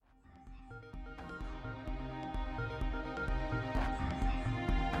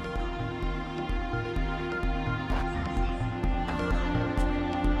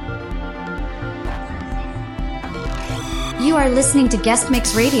You are listening to Guest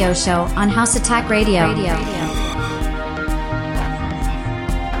Mix Radio Show on House Attack Radio.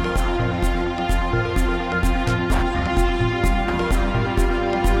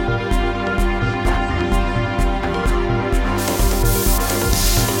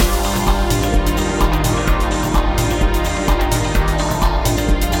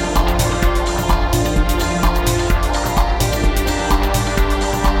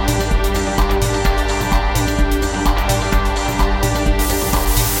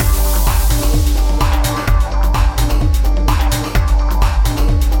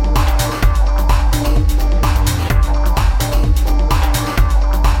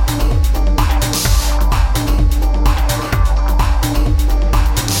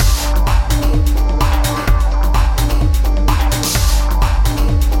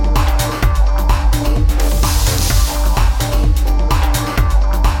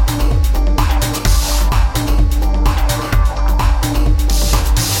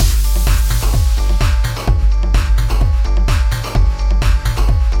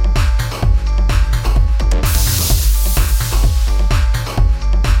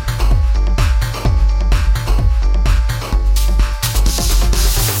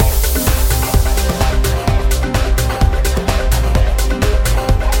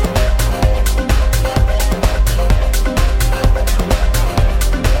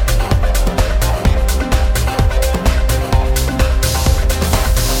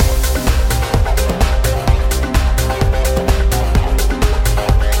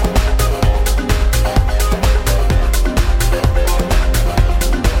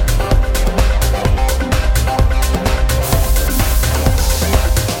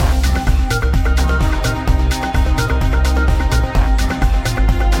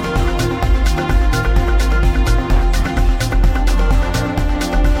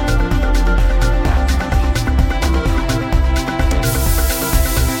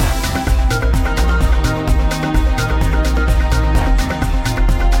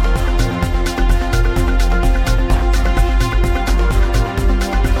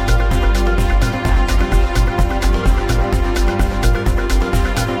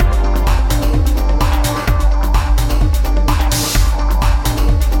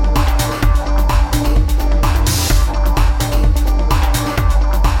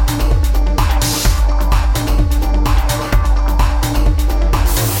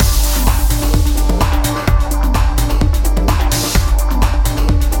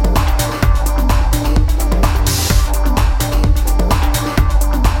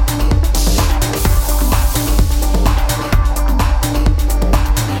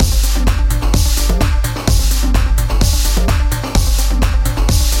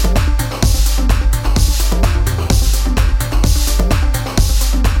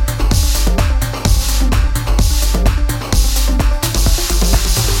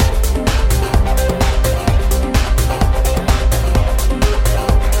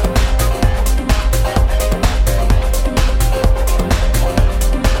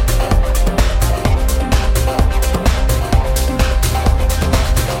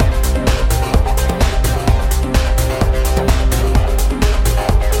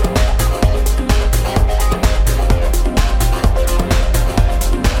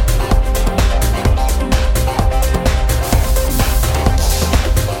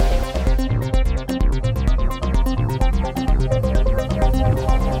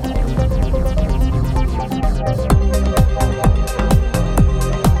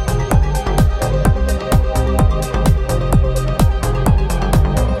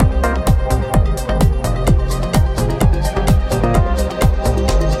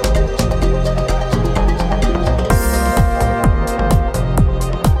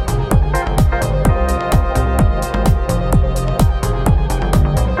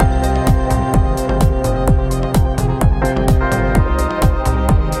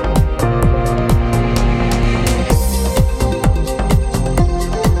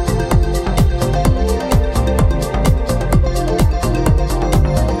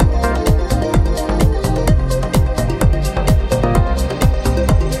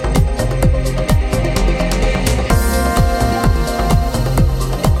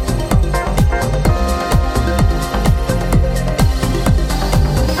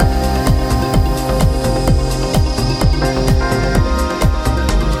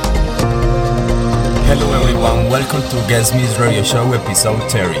 welcome to Guest Mix Radio Show episode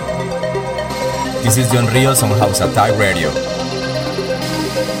 30. This is John Rios on House Attack Radio.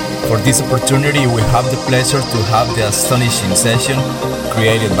 For this opportunity, we have the pleasure to have the astonishing session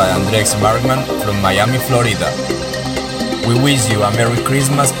created by Markmann from Miami, Florida. We wish you a Merry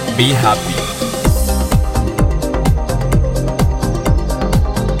Christmas, be happy.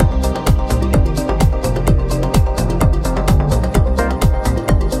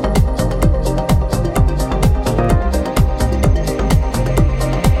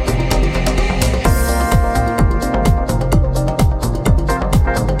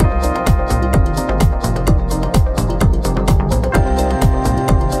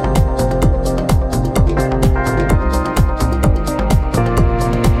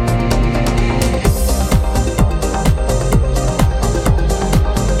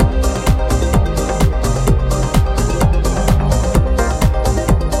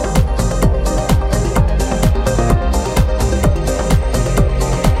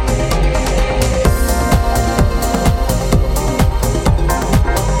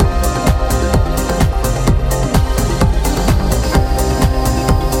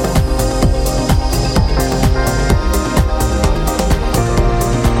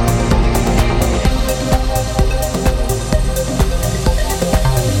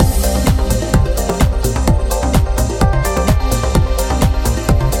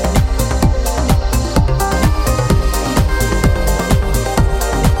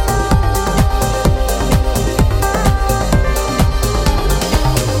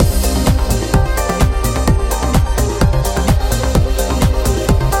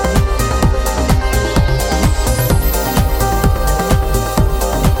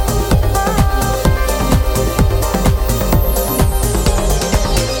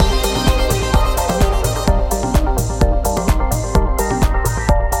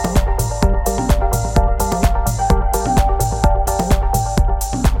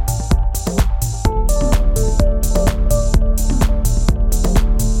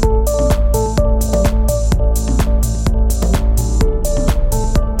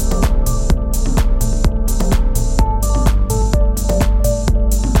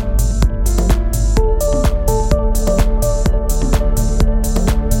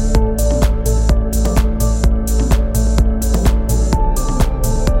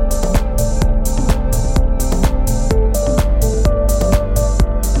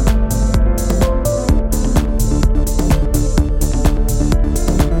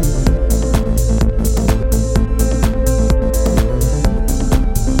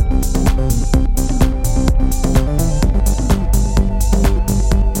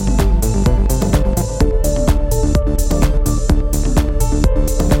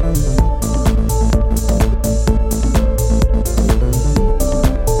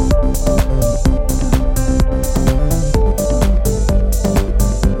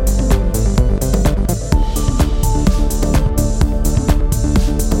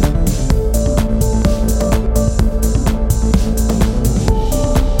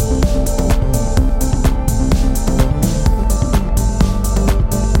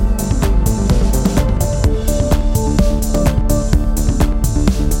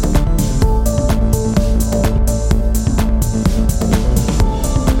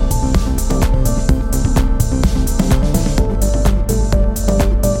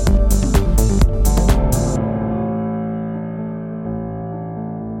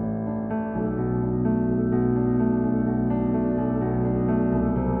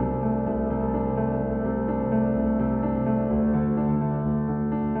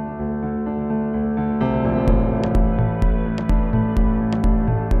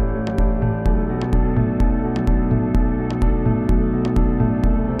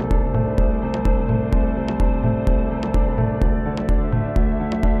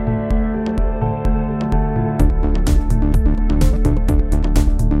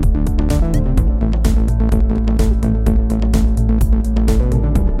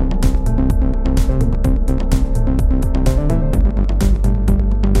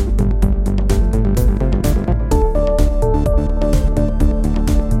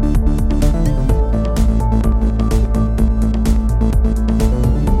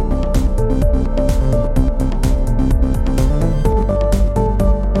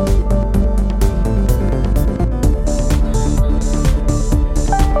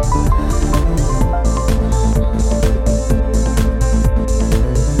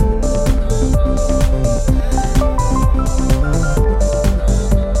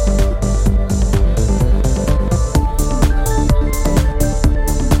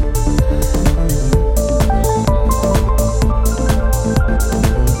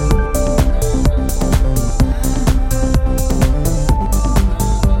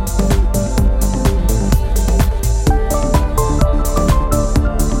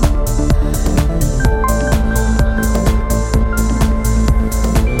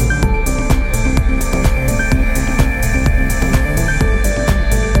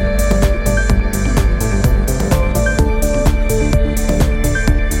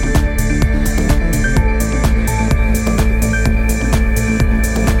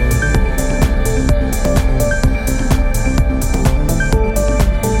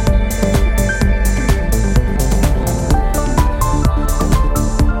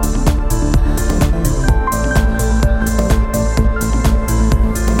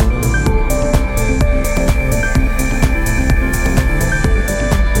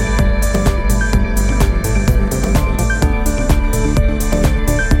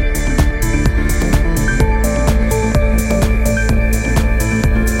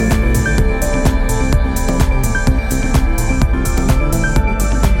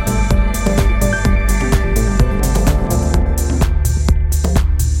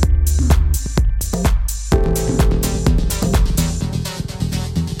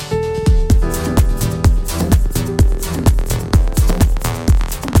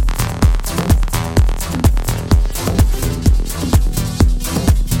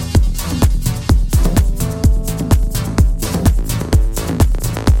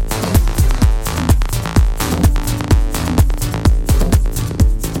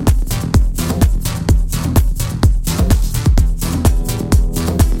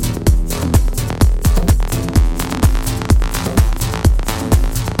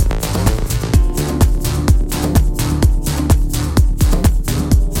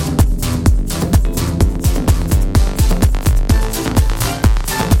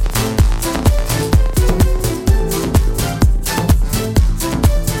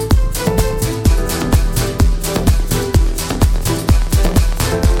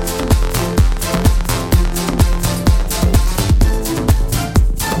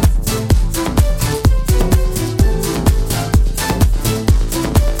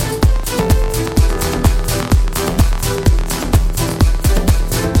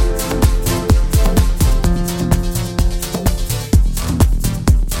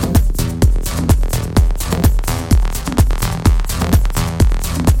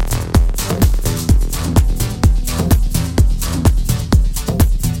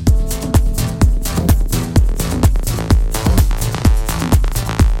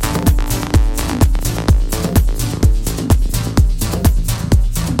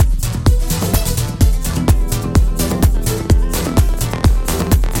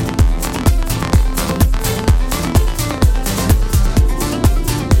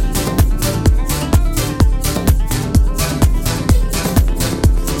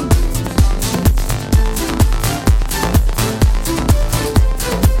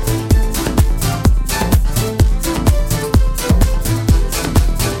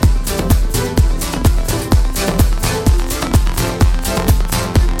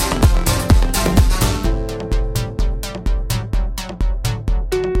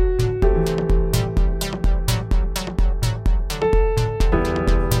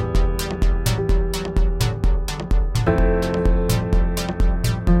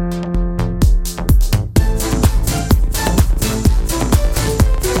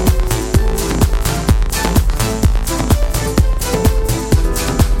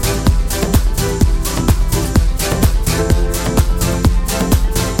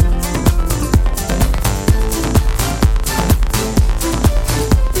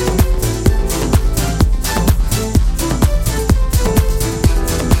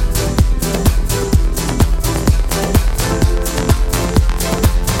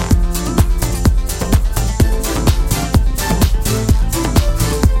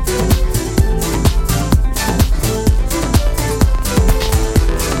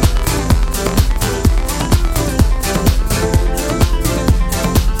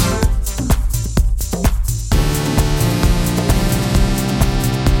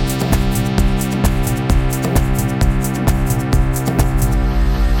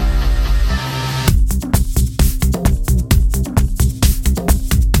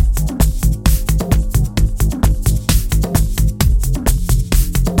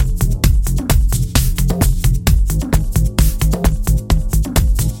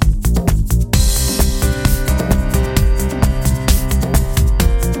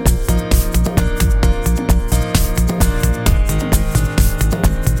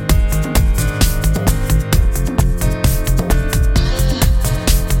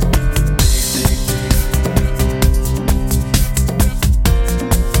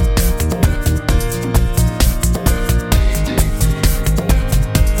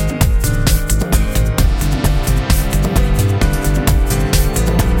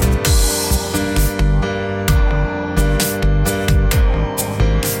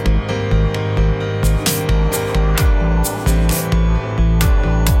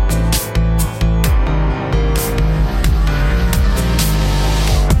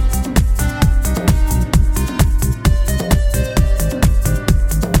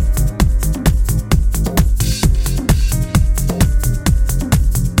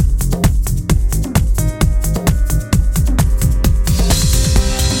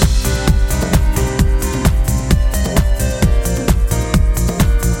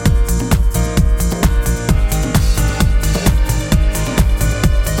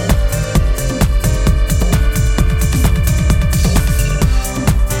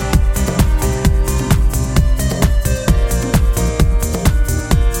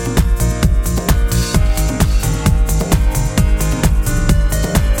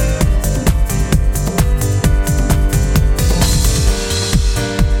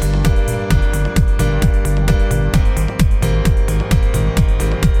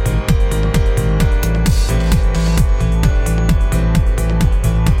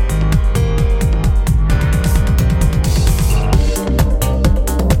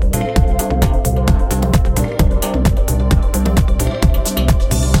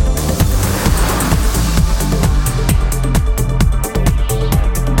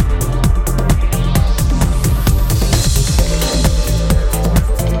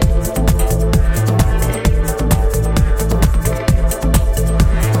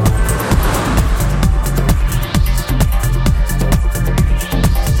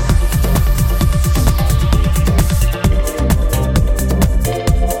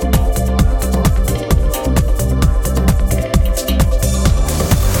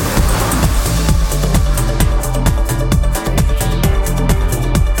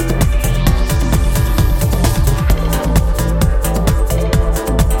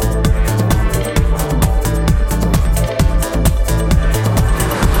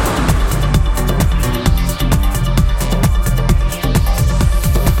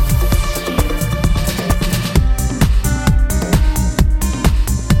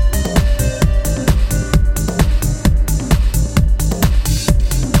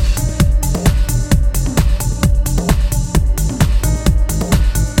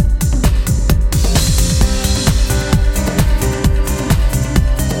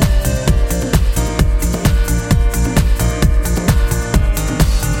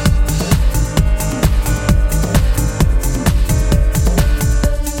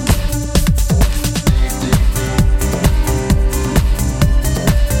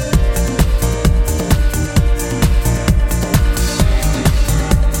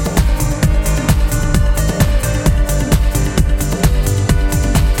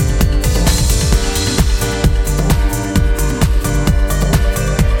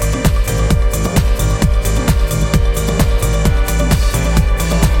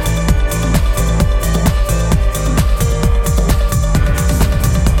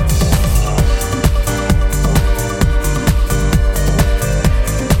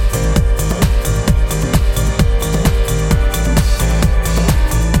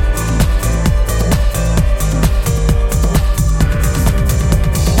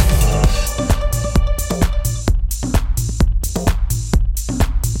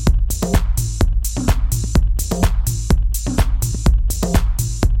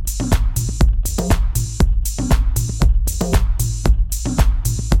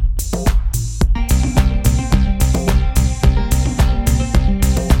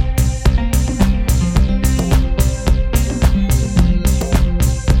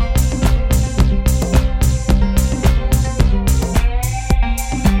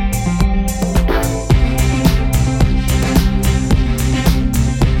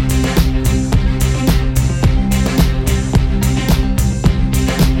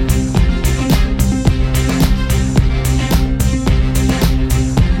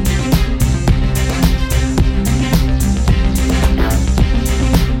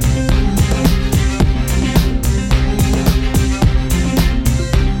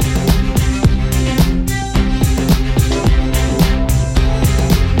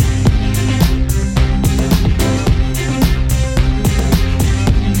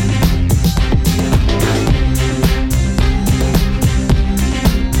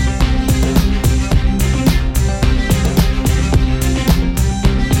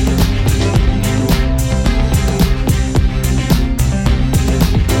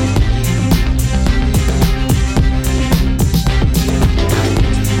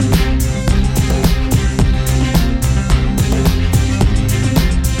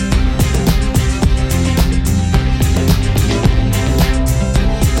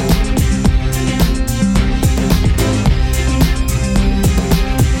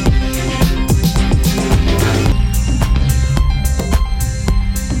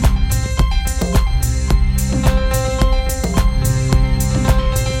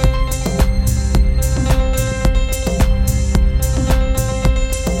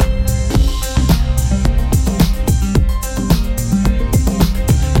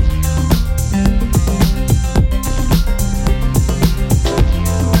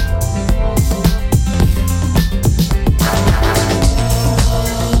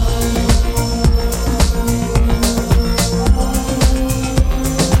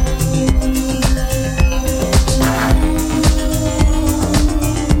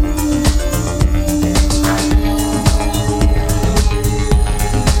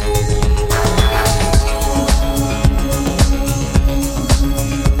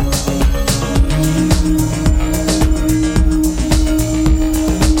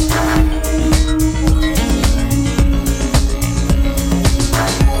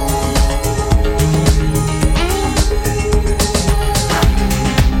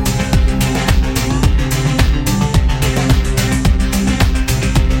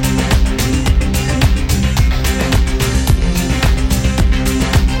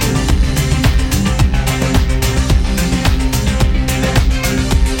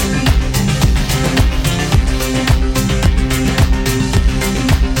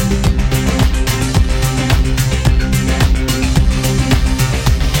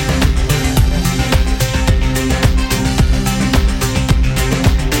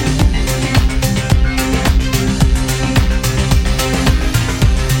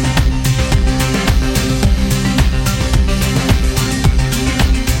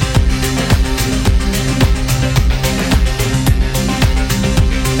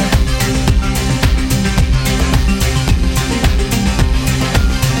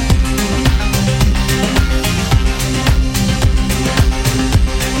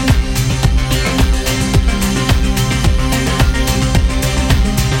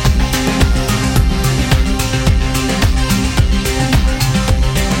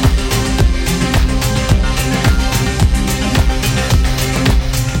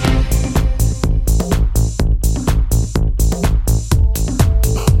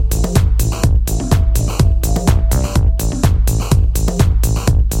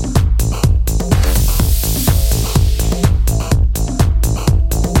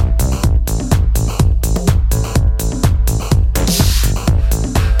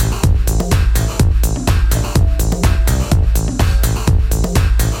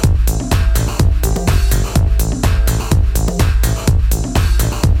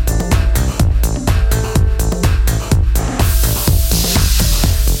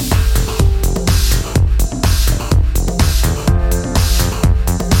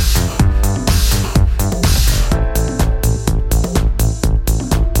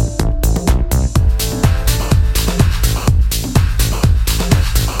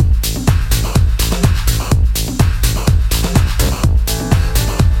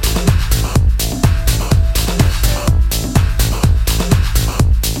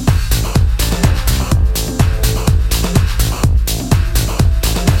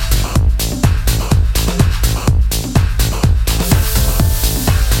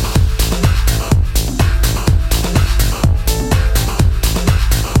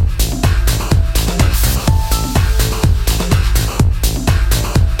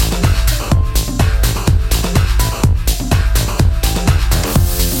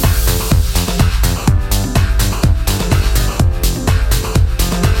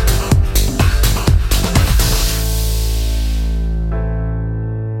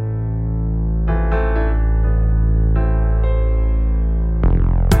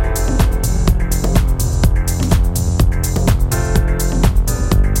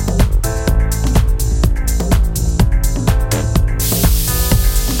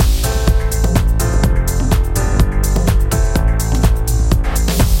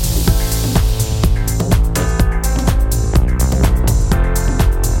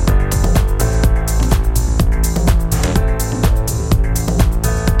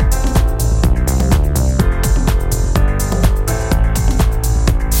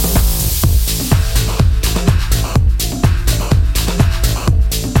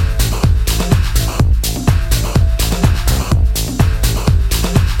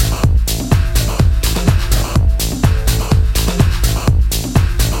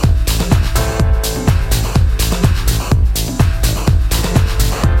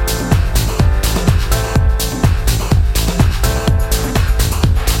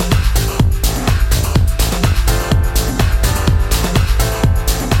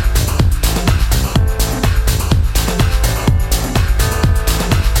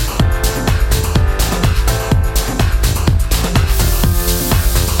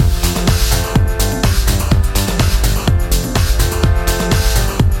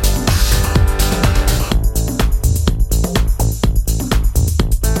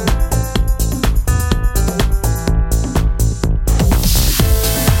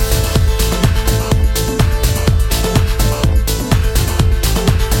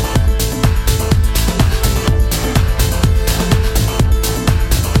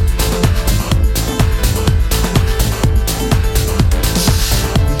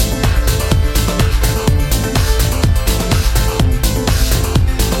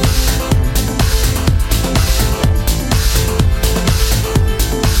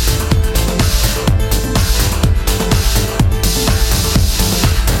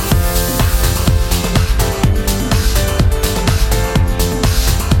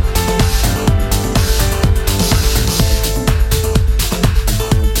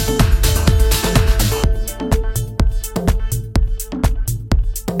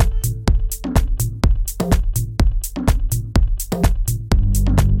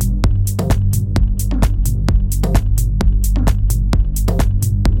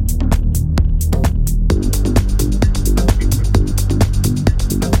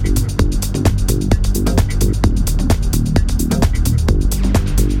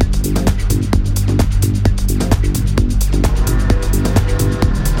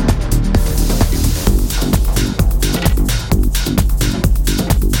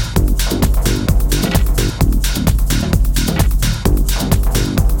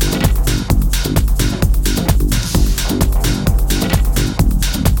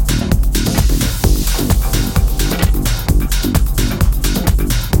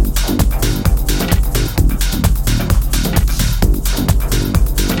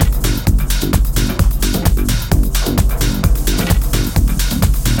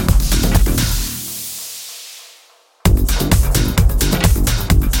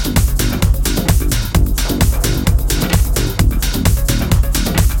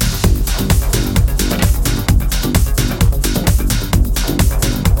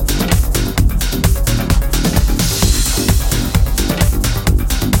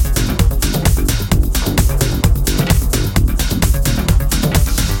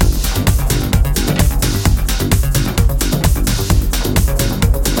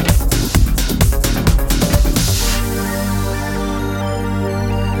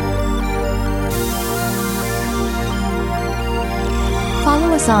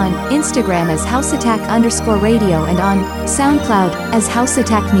 us on Instagram as houseattack_radio and on SoundCloud as House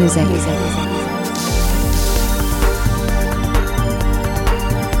Attack Music.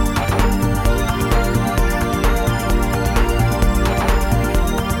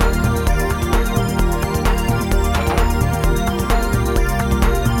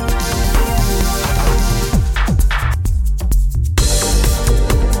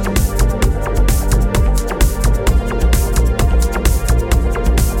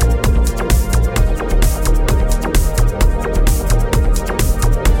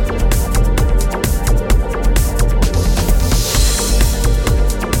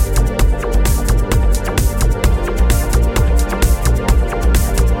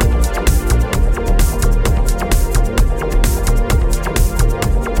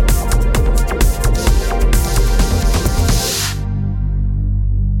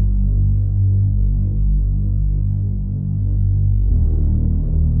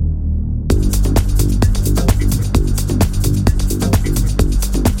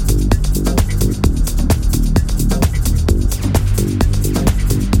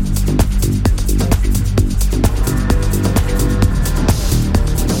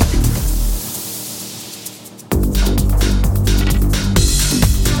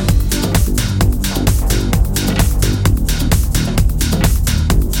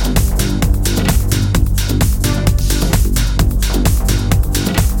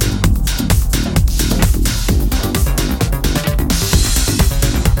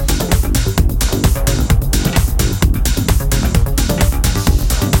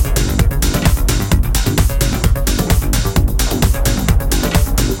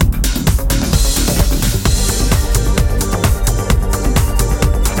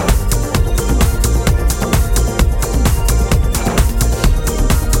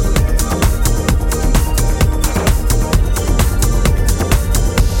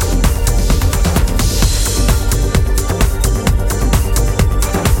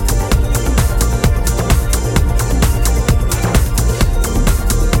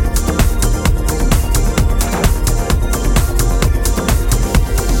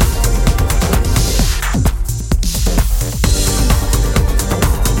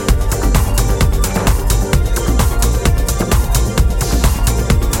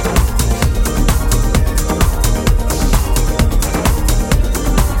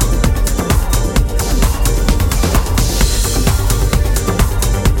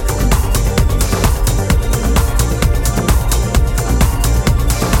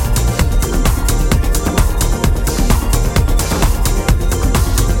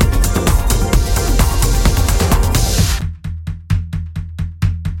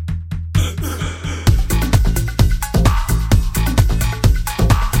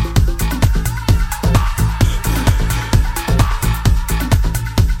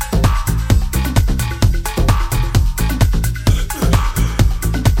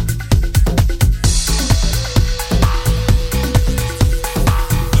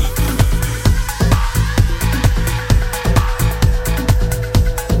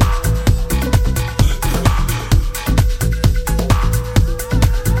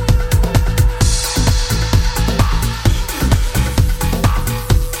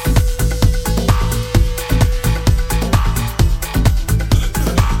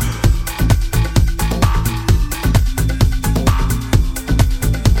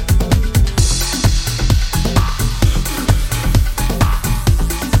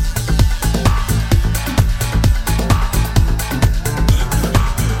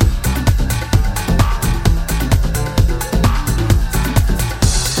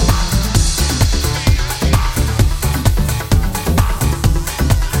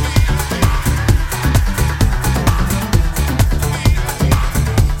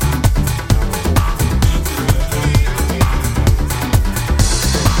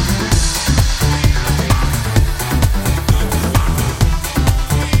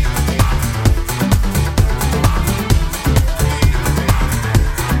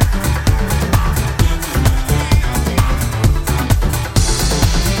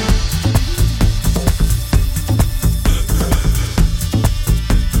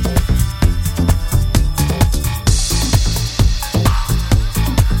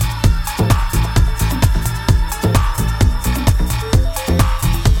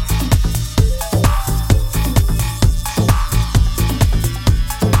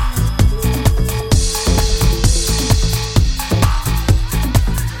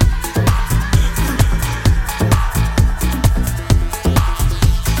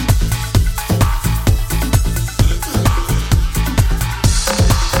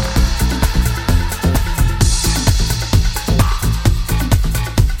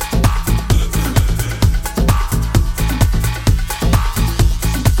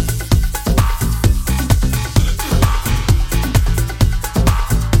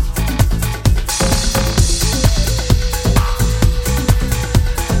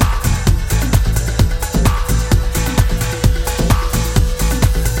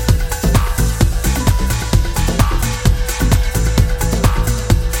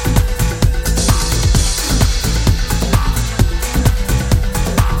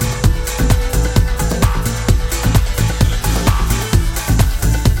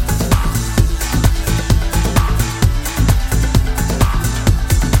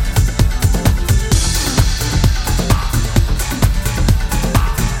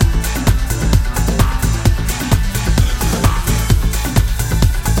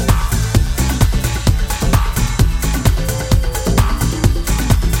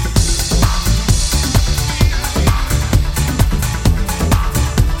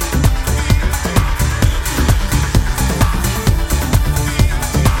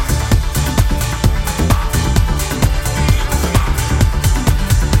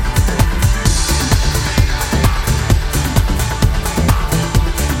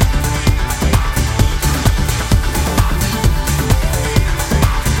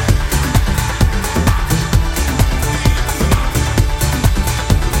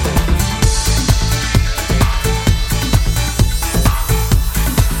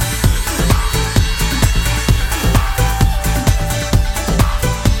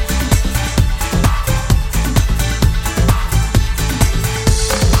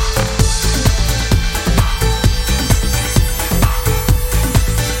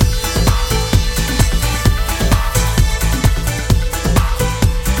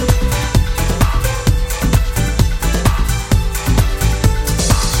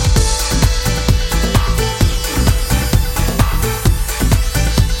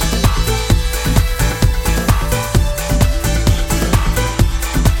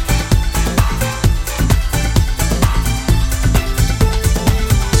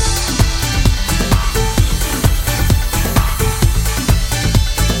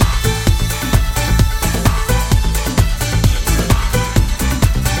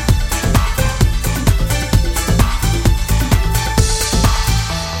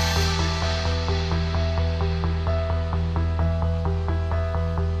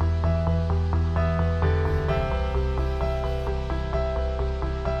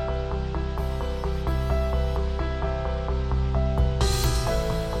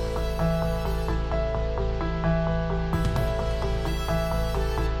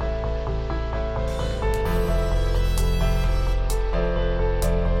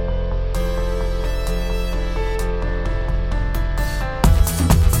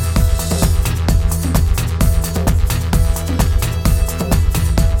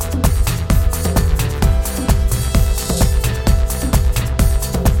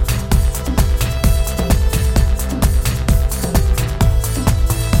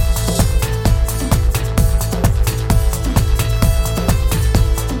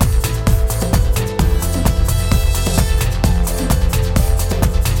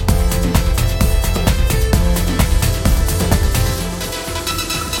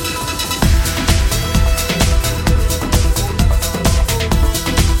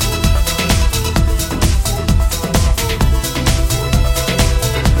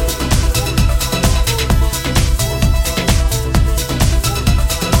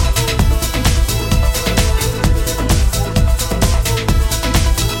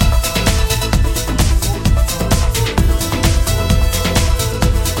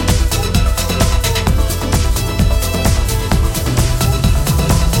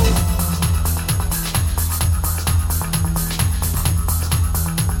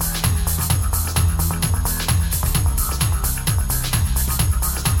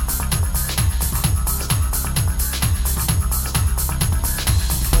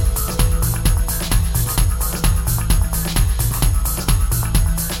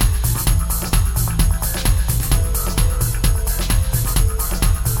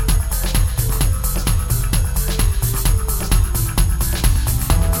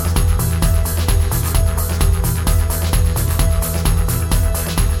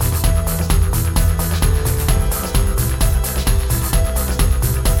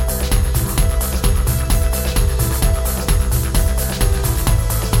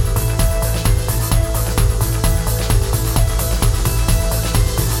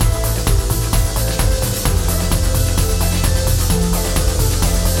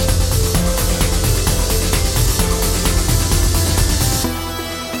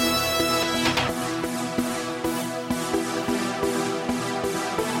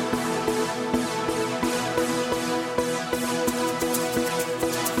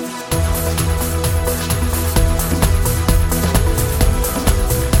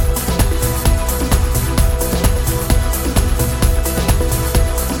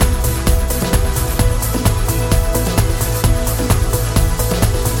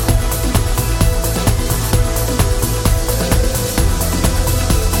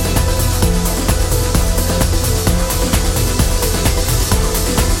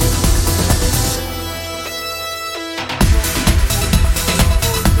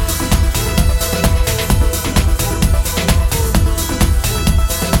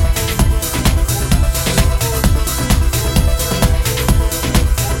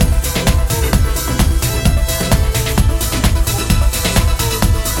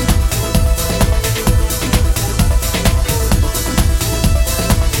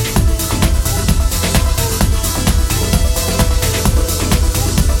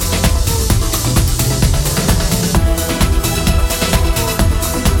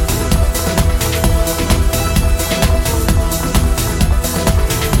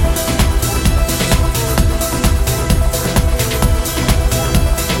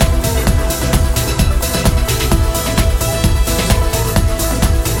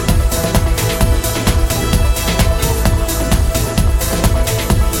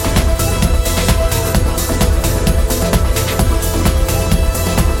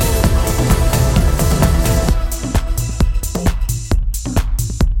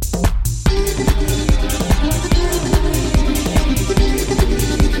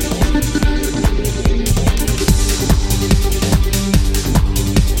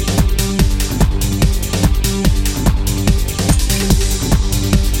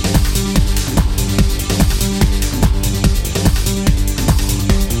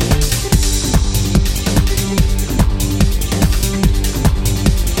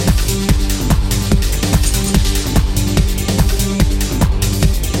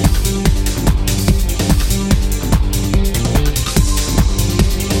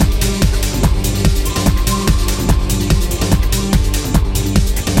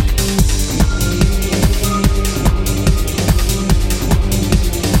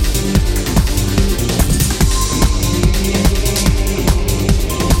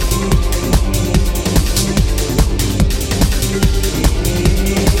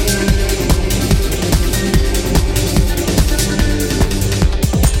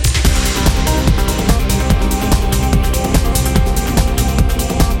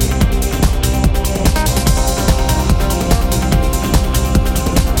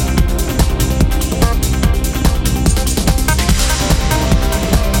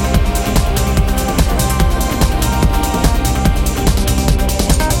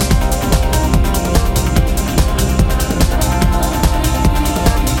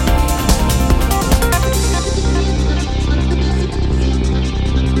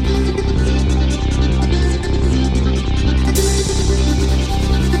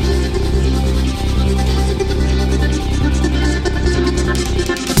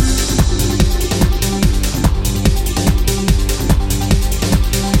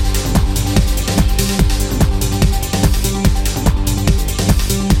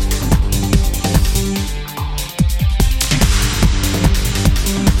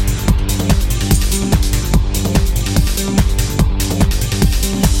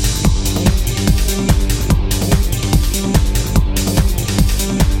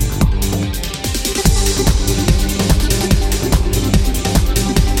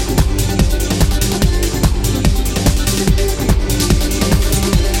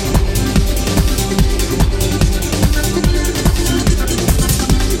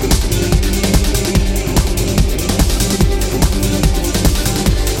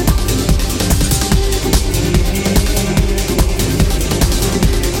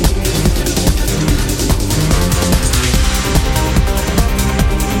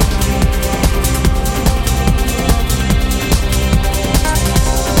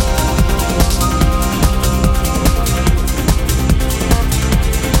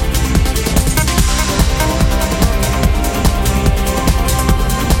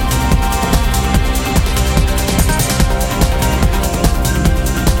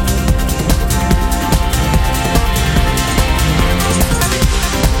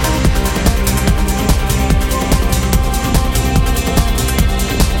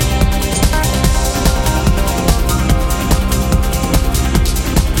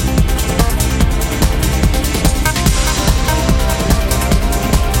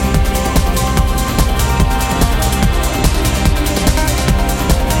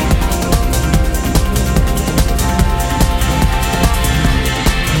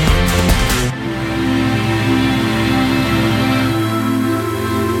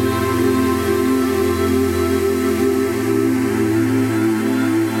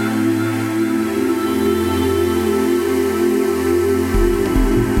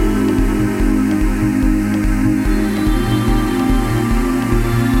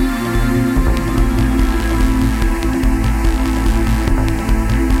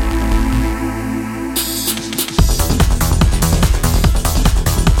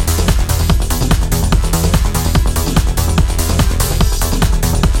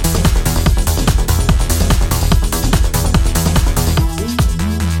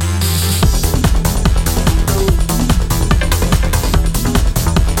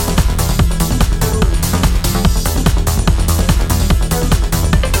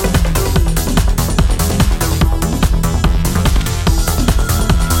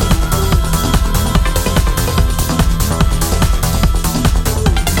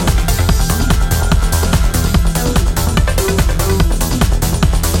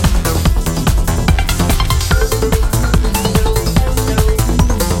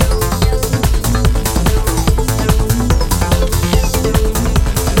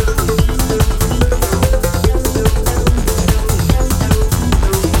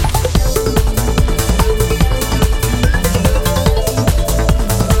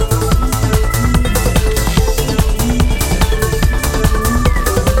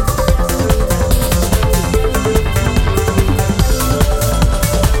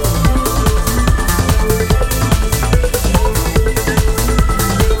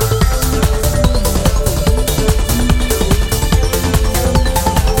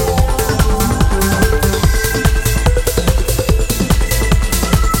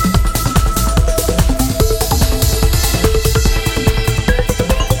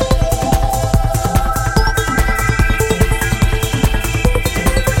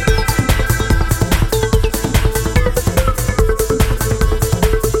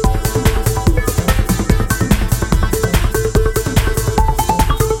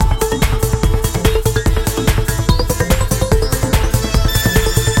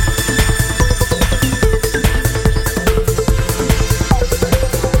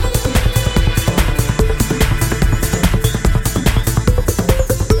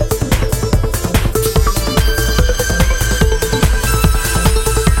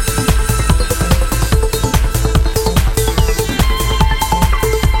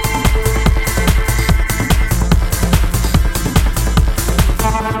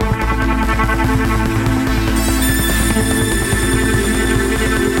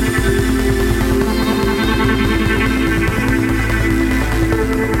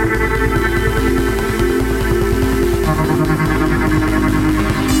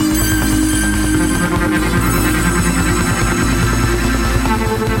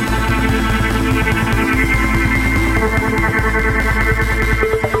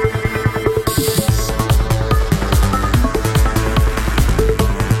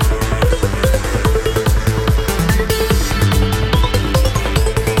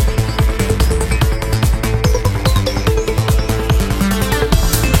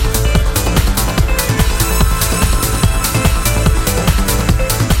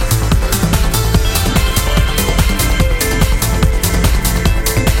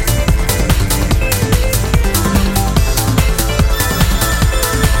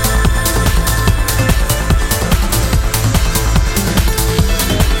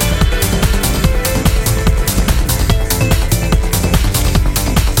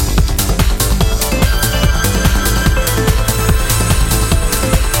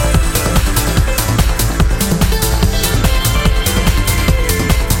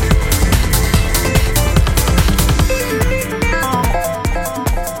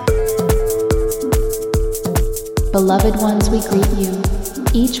 Beloved ones, we greet you.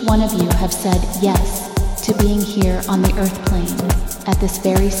 Each one of you have said yes to being here on the earth plane at this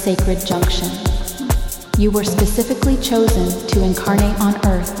very sacred junction. You were specifically chosen to incarnate on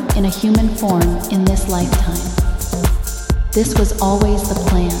earth in a human form in this lifetime. This was always the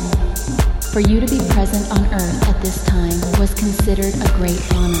plan. For you to be present on earth at this time was considered a great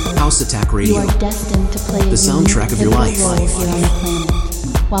honor. House Attack Radio. You are destined to play the soundtrack of your life. Role here on the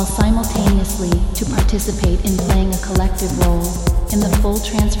planet, while simultaneously to participate in playing a collective role in the full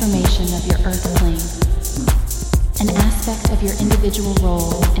transformation of your earth plane. An aspect of your individual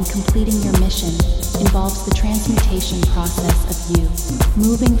role in completing your mission involves the transmutation process of you,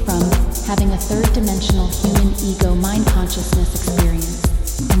 moving from having a third-dimensional human ego mind consciousness experience,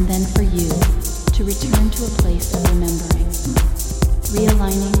 and then for you to return to a place of remembering,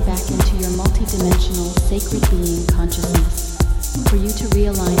 realigning back into your multidimensional sacred being consciousness, for you to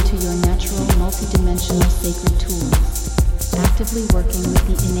realign to your natural multidimensional sacred tools, actively working with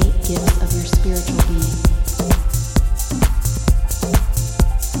the innate gifts of your spiritual being.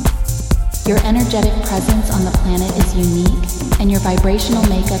 Your energetic presence on the planet is unique, and your vibrational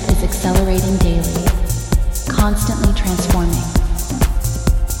makeup is accelerating daily, constantly transforming.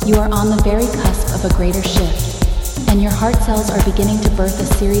 You are on the very cusp of a greater shift, and your heart cells are beginning to birth a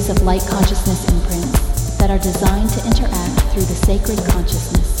series of light consciousness imprints that are designed to interact through the sacred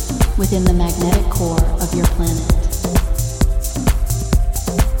consciousness within the magnetic core of your planet.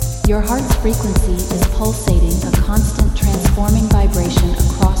 Your heart's frequency is pulsating a constant transforming vibration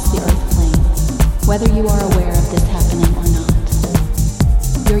across the earth plane, whether you are aware of this happening or not.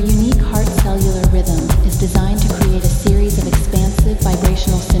 Your unique heart cellular rhythm is designed to create a series of expansive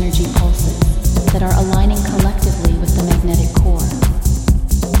vibrational synergy pulses that are aligning collectively with the magnetic core.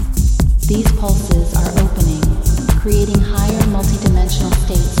 These pulses are opening, creating higher multidimensional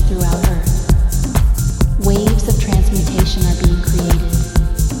states throughout Earth. Waves of transmutation are being created.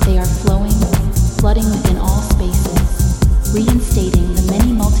 They are flowing, flooding within all spaces, reinstating the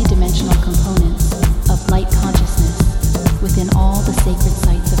many multidimensional components of light consciousness within all the sacred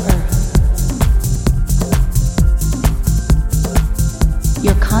sites of Earth.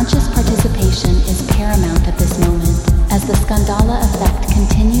 Your conscious participation is paramount at this moment as the Skandala effect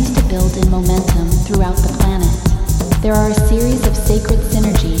continues to build in momentum throughout the planet. There are a series of sacred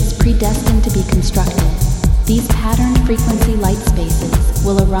synergies predestined to be constructed. These pattern frequency light spaces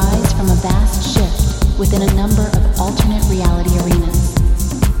will arise from a vast shift within a number of alternate reality arenas.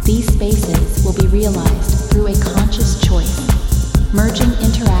 These spaces will be realized through a conscious choice, merging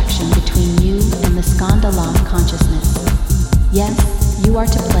interaction between you and the Skandala consciousness. Yes, you are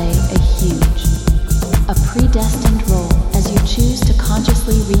to play a huge, a predestined role as you choose to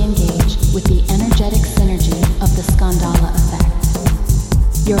consciously re-engage with the energetic synergy of the Skandala effect.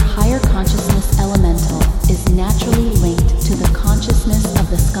 Your higher consciousness elemental is naturally linked to the consciousness of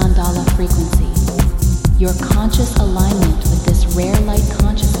the Skandala frequency. Your conscious alignment with this rare light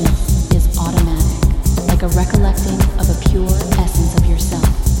consciousness is automatic, like a recollecting of a pure essence of yourself.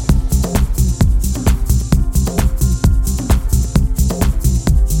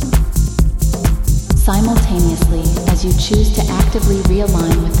 Simultaneously, as you choose to actively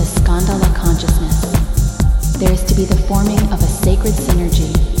realign with the Skandala consciousness, there is to be the forming of a sacred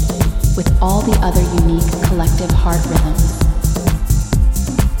synergy with all the other unique collective heart rhythms.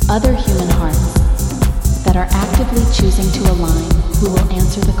 Other human hearts that are actively choosing to align who will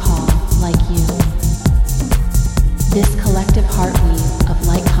answer the call like you. This collective heartweave of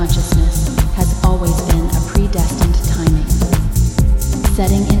light consciousness has always been a predestined timing,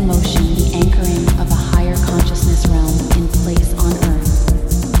 setting in motion the anchoring of a higher consciousness realm in place on Earth.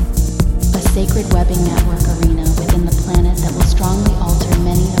 A sacred webbing network arena within the planet that will strongly alter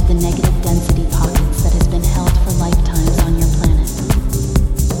many of the negative density pockets that has been held for lifetimes on your planet.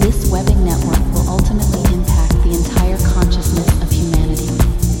 This webbing network will ultimately impact the entire consciousness of humanity.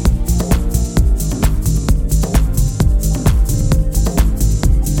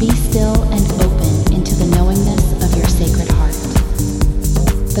 Be still and open into the knowingness of your sacred heart.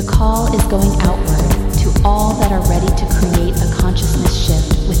 The call is going outward to all that are ready to create a consciousness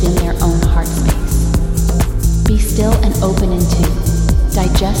shift within their own heart space. Be still and open into,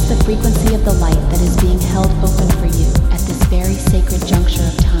 digest the frequency of the light that is being held open for you at this very sacred juncture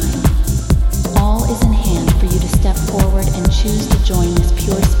of time. All is in hand for you to step forward and choose to join this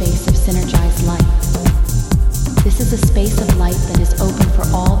pure space of synergized light. This is a space of light that is open for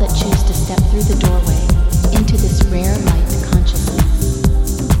all that choose to step through the doorway into this rare light consciousness.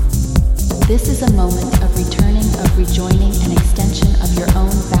 This is a moment of returning, of rejoining an extension of your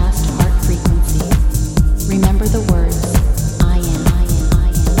own vast heart frequency. Remember the words, I am, I am, I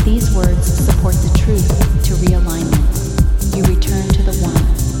am. These these words support the truth to realignment. You return to the one.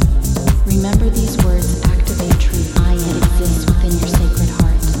 Remember these words activate truth. I am exists within your sacred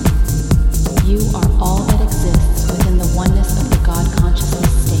heart. You are all that exists within the oneness of the God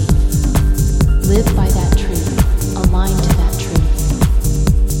consciousness state. Live by that truth. Align to that truth.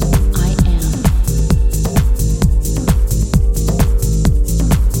 I am.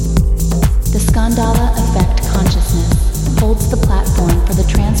 The Skandala effect consciousness holds the platform for the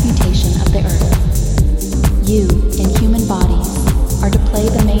transmutation of the earth. You, in human bodies, are to play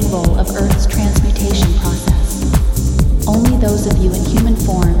the main role of Earth's transmutation process. Only those of you in human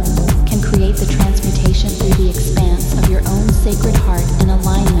form can create the transmutation through the expanse of your own sacred heart in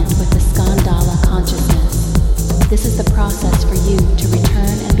alignment with the Skandala consciousness. This is the process for you to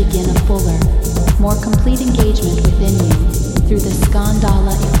return and begin a fuller, more complete engagement within you through the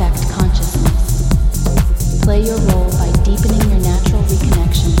Skandala effect consciousness. Play your role by deepening your natural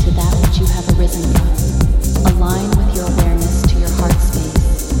reconnection to that which you have arisen from. Align with your awareness to your heart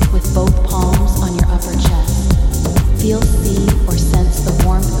space, with both palms on your upper chest. Feel, see, or sense the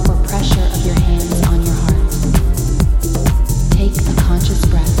warmth or pressure of your hands on your heart. Take a conscious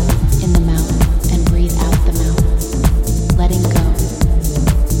breath in the mouth and breathe out the mouth, letting go.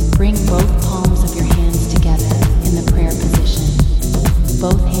 Bring both palms of your hands together in the prayer position.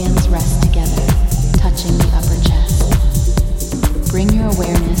 Both hands rest together, touching the upper chest. Bring your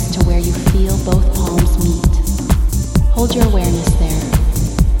awareness to where you feel both palms meet. Hold your awareness there.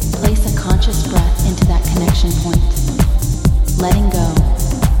 Place a conscious breath into that connection point. Letting go.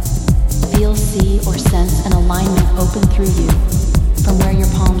 Feel, see, or sense an alignment open through you from where your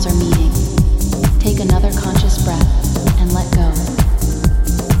palms are meeting. Take another conscious breath and let go.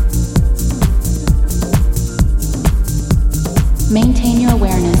 Maintain your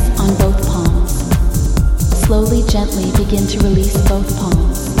awareness on both palms. Slowly, gently begin to release both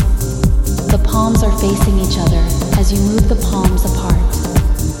palms. The palms are facing each other as you move the palms apart.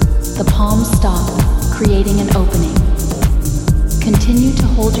 The palms stop, creating an opening. Continue to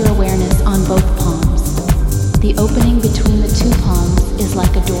hold your awareness on both palms. The opening between the two palms is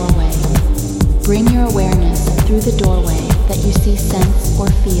like a doorway. Bring your awareness through the doorway that you see, sense,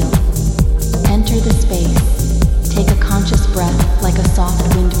 or feel. Enter the space. Take a conscious breath like a soft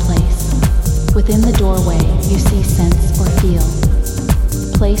wind place. Within the doorway, you see, sense, or feel.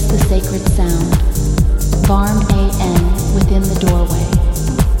 Place the sacred sound, Varm A.N. within the doorway.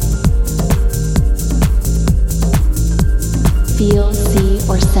 Feel, see,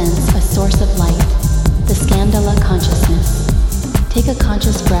 or sense a source of light, the Skandala consciousness. Take a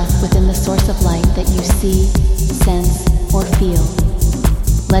conscious breath within the source of light that you see, sense, or feel.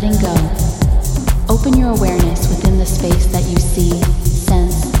 Letting go. Open your awareness within the space that you see,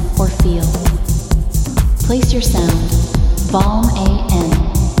 sense, or feel. Place your sound, Valm A.N.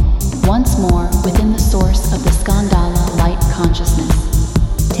 once more within the source of the Skandala light consciousness.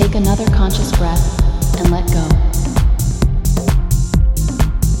 Take another conscious breath and let go.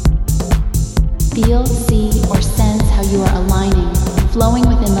 Feel, see, or sense how you are aligning, flowing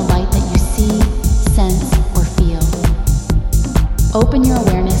within the light that you see, sense, or feel. Open your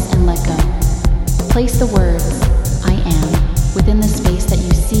awareness and let go. Place the words, I am, within the space that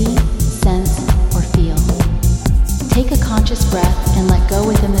you see, sense, or feel. Take a conscious breath and let go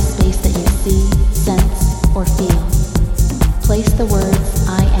within the space that you see, sense, or feel. Place the words,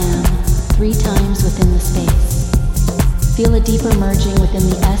 I am, 3 times within the space. Feel a deeper merging within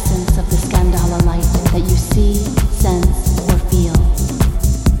the essence of the Skandala light that you see, sense, or feel.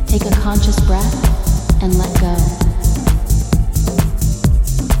 Take a conscious breath and let go.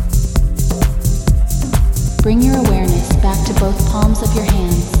 Bring your awareness back to both palms of your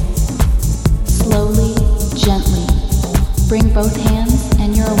hands. Slowly, gently, bring both hands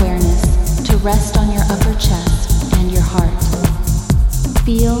and your awareness to rest on your upper chest and your heart.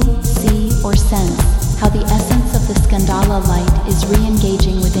 Feel, see, or sense how the essence of the Skandala light is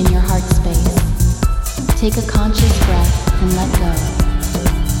re-engaging within your heart space. Take a conscious breath and let go.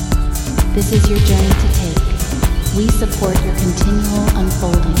 This is your journey to take. We support your continual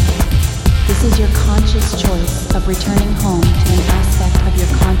unfolding. This is your conscious choice of returning home to an aspect of your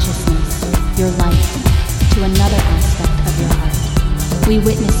consciousness, your life, to another aspect of your heart. We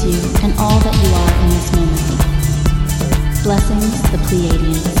witness you and all that you are in this moment. Blessings, the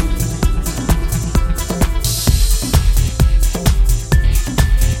Pleiadians.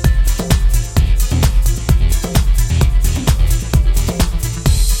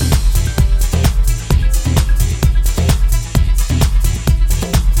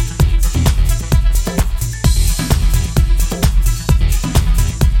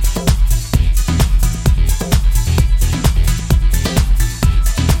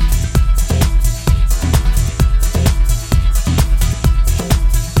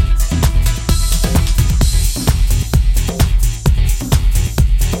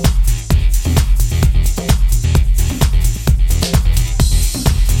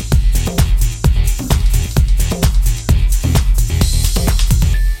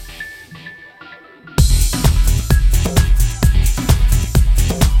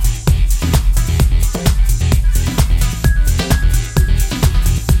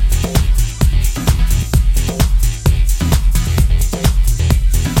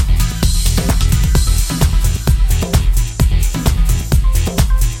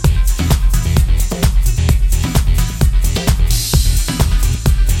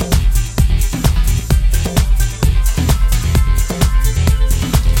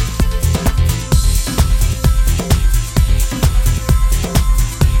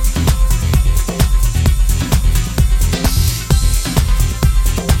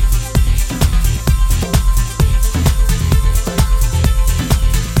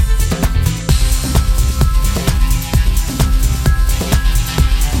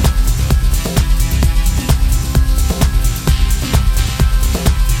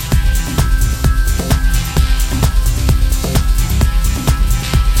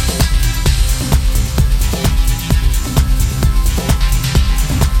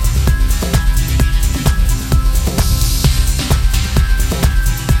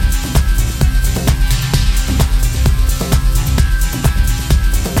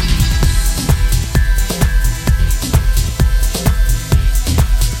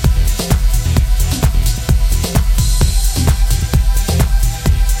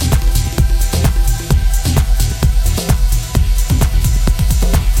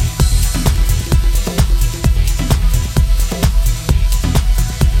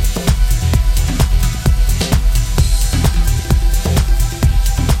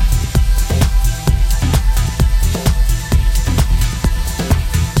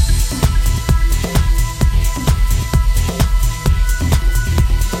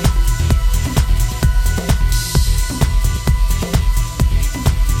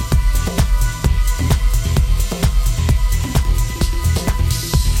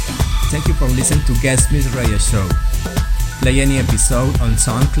 listen to Guest Mix Radio Show. Play any episode on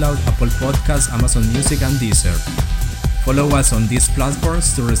SoundCloud, Apple Podcasts, Amazon Music, and Deezer. Follow us on these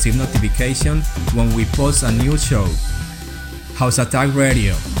platforms to receive notification when we post a new show. House Attack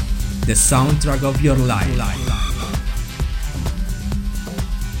Radio, the soundtrack of your life.